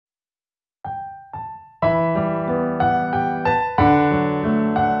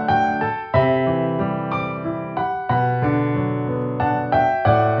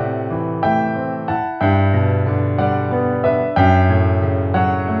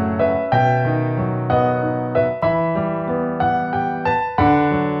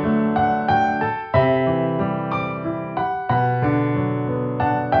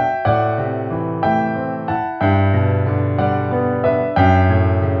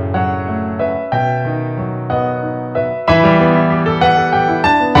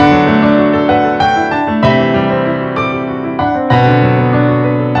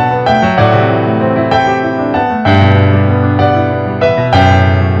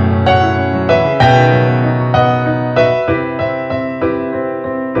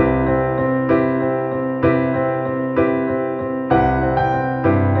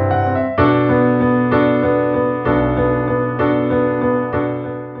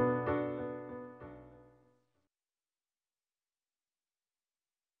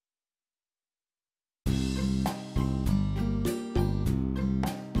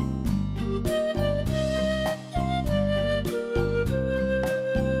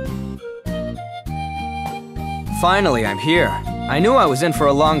Finally, I'm here. I knew I was in for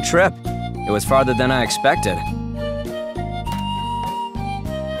a long trip. It was farther than I expected.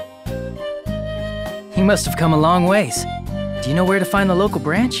 You must have come a long ways. Do you know where to find the local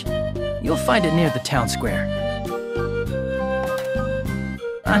branch? You'll find it near the town square.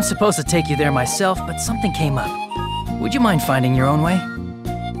 I'm supposed to take you there myself, but something came up. Would you mind finding your own way?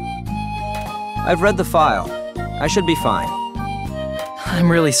 I've read the file. I should be fine.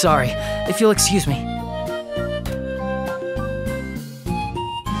 I'm really sorry. If you'll excuse me.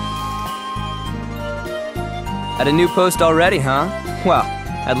 At a new post already, huh? Well,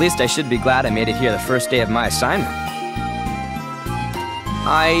 at least I should be glad I made it here the first day of my assignment.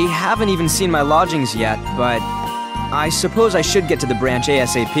 I haven't even seen my lodgings yet, but I suppose I should get to the branch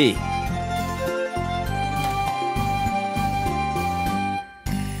ASAP.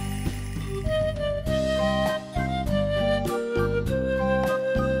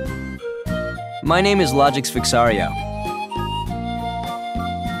 My name is Logix Fixario.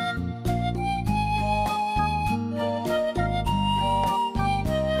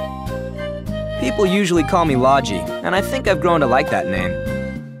 People usually call me Logy, and I think I've grown to like that name.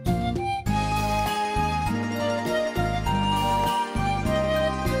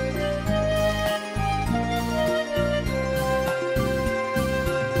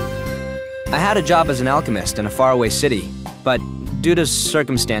 I had a job as an alchemist in a faraway city, but due to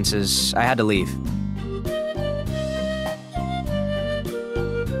circumstances, I had to leave.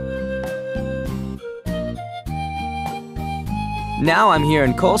 Now I'm here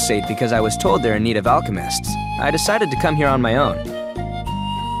in Colsate because I was told they're in need of alchemists. I decided to come here on my own.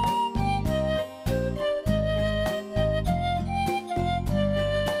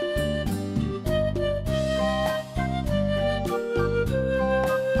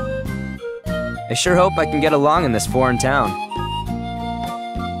 I sure hope I can get along in this foreign town.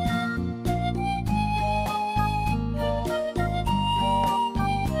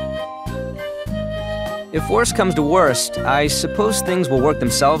 If worst comes to worst, I suppose things will work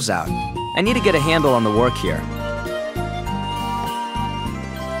themselves out. I need to get a handle on the work here.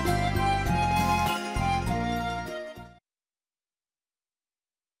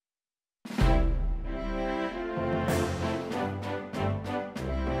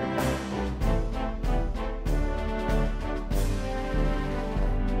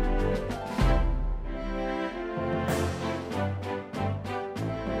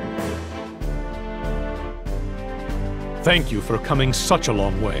 Thank you for coming such a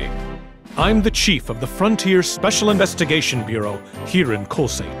long way. I'm the chief of the Frontier Special Investigation Bureau here in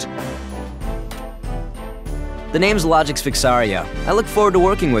Colsate. The name's Logix Fixario. I look forward to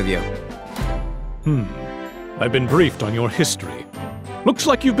working with you. I've been briefed on your history. Looks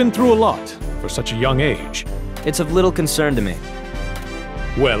like you've been through a lot for such a young age. It's of little concern to me.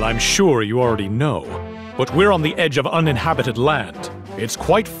 Well, I'm sure you already know, but we're on the edge of uninhabited land. It's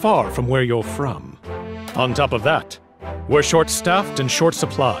quite far from where you're from. On top of that, we're short-staffed and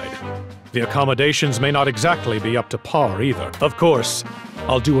short-supplied. The accommodations may not exactly be up to par either. Of course,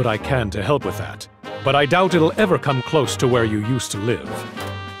 I'll do what I can to help with that, but I doubt it'll ever come close to where you used to live.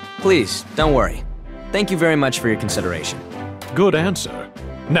 Please, don't worry. Thank you very much for your consideration. Good answer.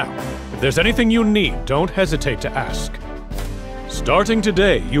 Now, if there's anything you need, don't hesitate to ask. Starting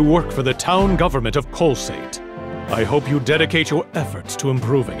today, you work for the town government of Colsate. I hope you dedicate your efforts to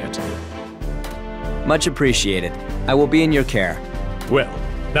improving it. Much appreciated. I will be in your care. Well,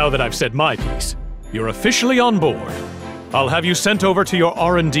 now that I've said my piece, you're officially on board. I'll have you sent over to your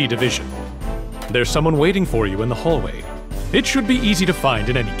R&D division. There's someone waiting for you in the hallway. It should be easy to find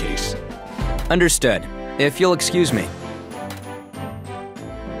in any case. Understood. If you'll excuse me.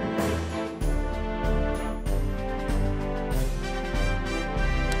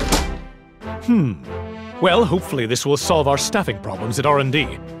 Well, hopefully this will solve our staffing problems at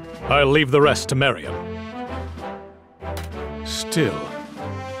R&D. I'll leave the rest to Miriam. Still,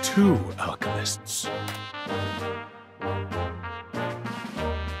 2 alchemists.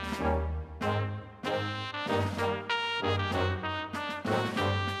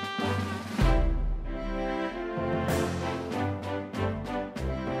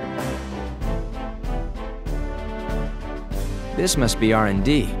 This must be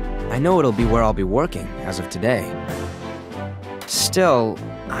R&D. I know it'll be where I'll be working, as of today. Still,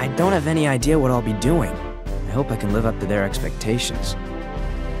 I don't have any idea what I'll be doing. I hope I can live up to their expectations.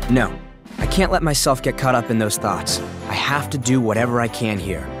 No, I can't let myself get caught up in those thoughts. I have to do whatever I can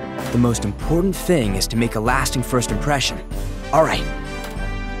here. The most important thing is to make a lasting first impression. All right.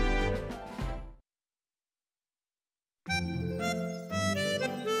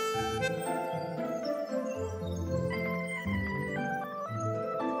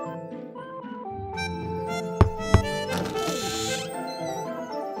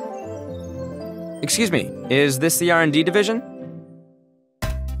 Excuse me, is this the R&D division?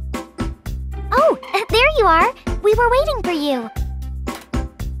 Oh, there you are. We were waiting for you.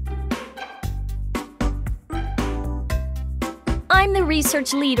 I'm the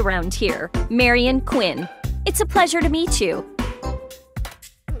research lead around here, Marion Quinn. It's a pleasure to meet you.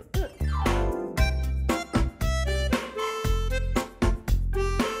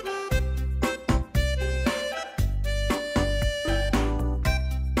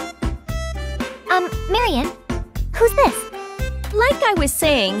 Marion, who's this? Like I was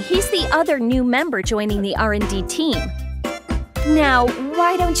saying, he's the other new member joining the R&D team. Now,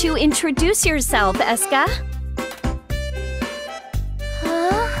 why don't you introduce yourself, Escha?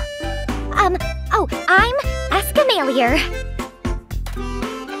 Oh, I'm Escha Logy.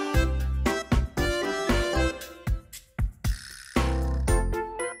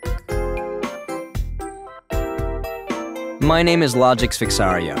 My name is Logix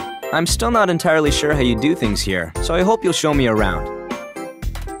Fixario. I'm still not entirely sure how you do things here, so I hope you'll show me around.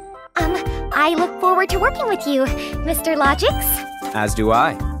 I look forward to working with you, Mr. Logix. As do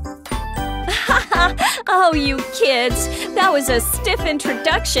I. Oh, you kids, that was a stiff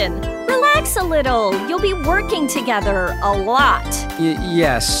introduction. Relax a little. You'll be working together a lot.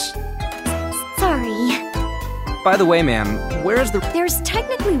 Yes. Sorry. By the way, ma'am, where's the... There's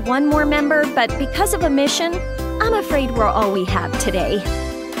technically one more member, but because of a mission, I'm afraid we're all we have today.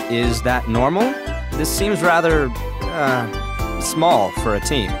 Is that normal? This seems rather, small for a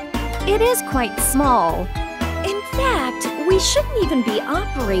team. It is quite small. In fact, we shouldn't even be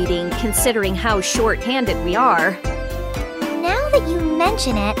operating considering how short-handed we are. Now that you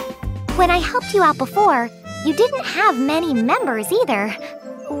mention it, when I helped you out before, you didn't have many members either.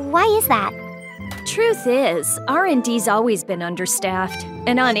 Why is that? Truth is, R&D's always been understaffed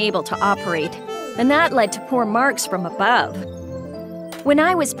and unable to operate, and that led to poor marks from above. When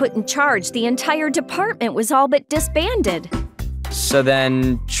I was put in charge, the entire department was all but disbanded. So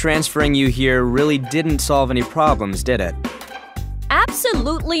then, transferring you here really didn't solve any problems, did it?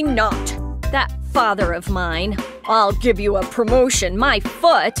 Absolutely not. That father of mine, I'll give you a promotion, my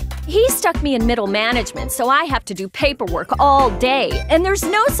foot. He stuck me in middle management, so I have to do paperwork all day, and there's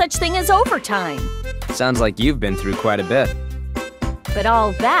no such thing as overtime. Sounds like you've been through quite a bit. But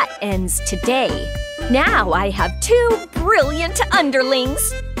all that ends today. Now I have 2 brilliant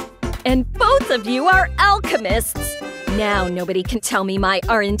underlings. And both of you are alchemists. Now nobody can tell me my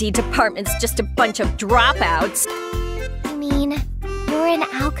R&D department's just a bunch of dropouts. You mean you're an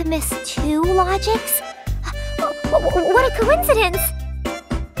alchemist too, Logix? What a coincidence!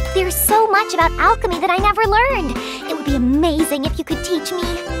 There's so much about alchemy that I never learned. It would be amazing if you could teach me.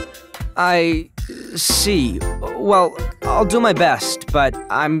 I see. Well, I'll do my best, but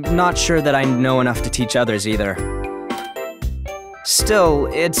I'm not sure that I know enough to teach others either. Still,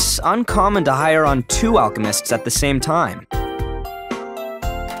 it's uncommon to hire on 2 alchemists at the same time.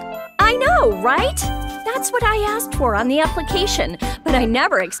 I know, right? That's what I asked for on the application, but I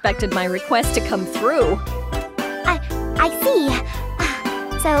never expected my request to come through. I see.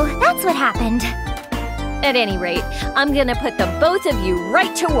 So that's what happened. At any rate, I'm gonna put the both of you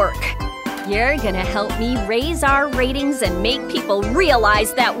right to work. You're gonna help me raise our ratings and make people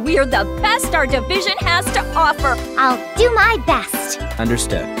realize that we're the best our division has to offer. I'll do my best.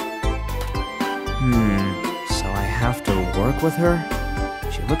 Understood. So I have to work with her?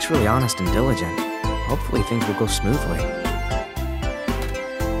 She looks really honest and diligent. Hopefully things will go smoothly.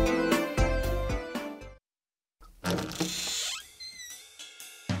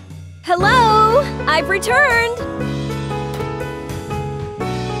 Hello! I've returned!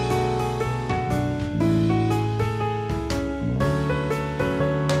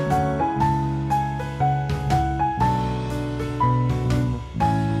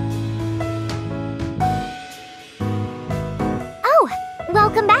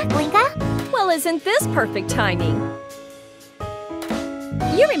 Welcome back, Linka. Well, isn't this perfect timing?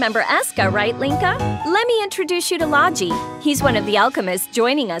 You remember Escha, right, Linka? Let me introduce you to Logy. He's one of the alchemists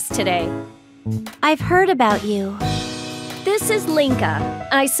joining us today. I've heard about you. This is Linka.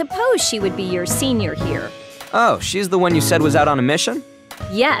 I suppose she would be your senior here. Oh, she's the one you said was out on a mission?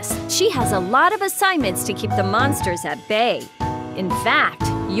 Yes, she has a lot of assignments to keep the monsters at bay. In fact,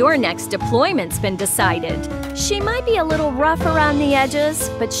 your next deployment's been decided. She might be a little rough around the edges,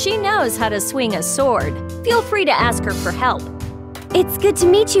 but she knows how to swing a sword. Feel free to ask her for help. It's good to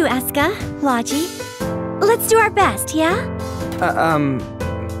meet you, Escha Logy. Let's do our best, yeah?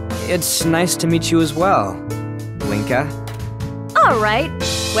 It's nice to meet you as well, Linka. All right.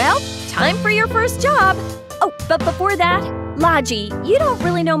 Well, time for your first job. Oh, but before that, Logy, you don't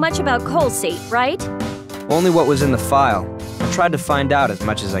really know much about Colsate, right? Only what was in the file. I tried to find out as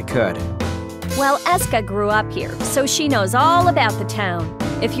much as I could. Well, Escha grew up here, so she knows all about the town.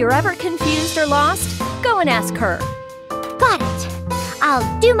 If you're ever confused or lost, go and ask her. Got it.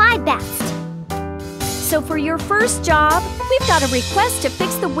 I'll do my best. So for your first job, we've got a request to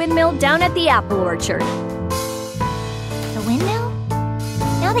fix the windmill down at the apple orchard. The windmill?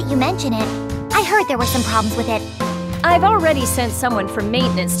 Now that you mention it, I heard there were some problems with it. I've already sent someone from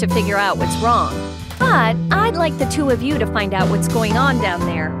maintenance to figure out what's wrong. But I'd like the two of you to find out what's going on down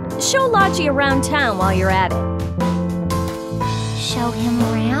there. Show Logy around town while you're at it. Show him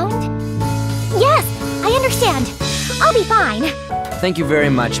around? Yes, I understand. I'll be fine. Thank you very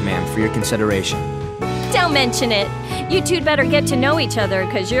much, ma'am, for your consideration. Don't mention it. You two'd better get to know each other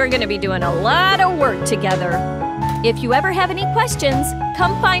because you're going to be doing a lot of work together. If you ever have any questions,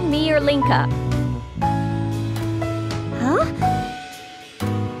 come find me or Linka. Huh?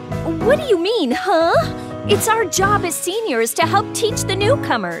 What do you mean, huh? It's our job as seniors to help teach the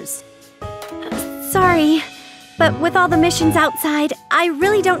newcomers. Sorry, but with all the missions outside, I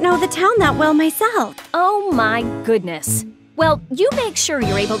really don't know the town that well myself. Oh my goodness. Well, you make sure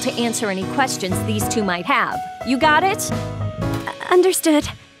you're able to answer any questions these two might have. You got it? Understood.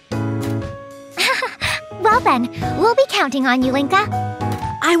 Well then, we'll be counting on you, Linka.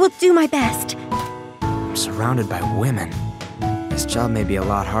 I will do my best. I'm surrounded by women. This job may be a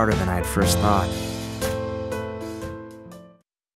lot harder than I had first thought.